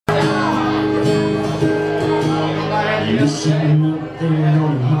sitting up there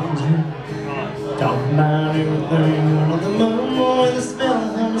on the mountain, talking about everything under the moon, with the smell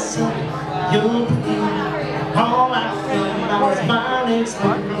of the sun. You're pretty. All I felt was my next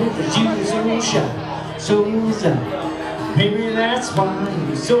one, because you were so shy, so shy. Maybe that's why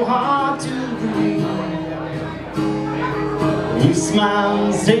you're so hard to believe. You smiled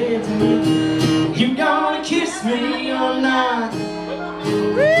and said to me, "You gonna kiss me or not?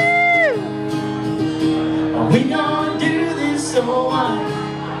 Are we gonna do this so why?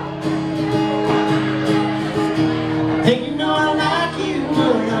 Hey, you know I like you a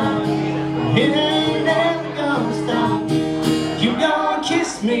lot. It ain't ever gonna stop. You gonna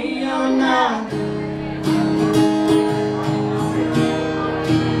kiss me or not?"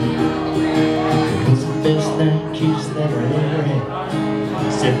 It was the best that kiss that I ever had.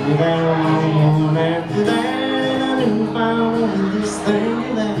 Set me down after that, and I knew if I wanted this thing to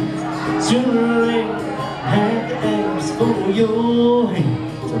last, sooner or later I had to ask for your hand.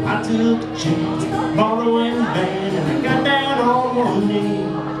 So I took a chance, following the band, and I got down on one knee.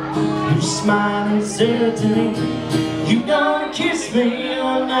 You smiled and said to me, "You gonna kiss me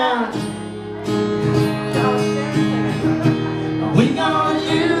or not? Are we gonna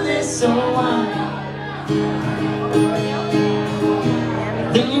do this so why?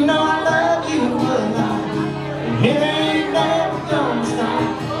 Then you know I love you a lot, and it ain't never gonna stop.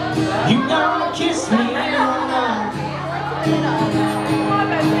 You gonna kiss me or not?"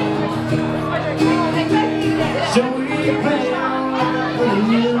 So we play on the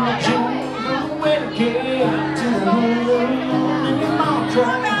new tune from the wedding cake to the moon, and your mom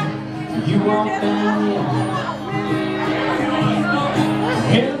cried. You walked down the aisle,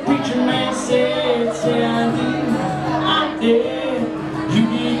 and the preacher man said, "Say I do, I did." You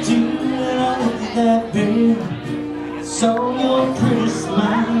did too, and I looked at that baby, saw your pretty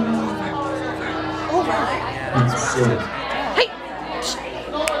smile, and said, "Hey!"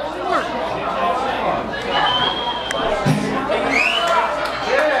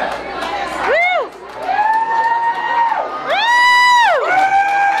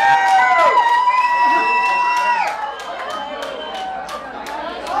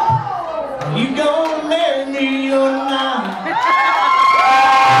 You gonna marry me or not? You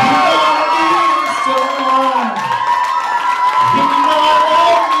gonna do this so hard? You know I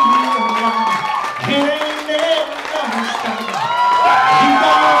love you a lot. It ain't never gonna stop. You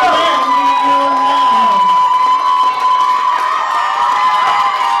gonna marry me or not?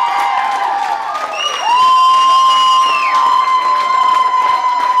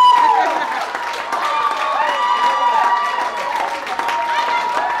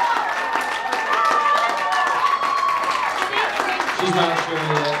 She's not sure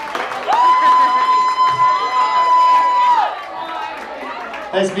yet.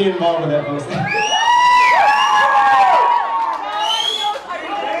 Let's be involved with that, folks.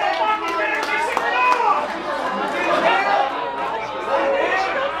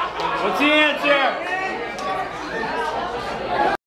 What's the answer?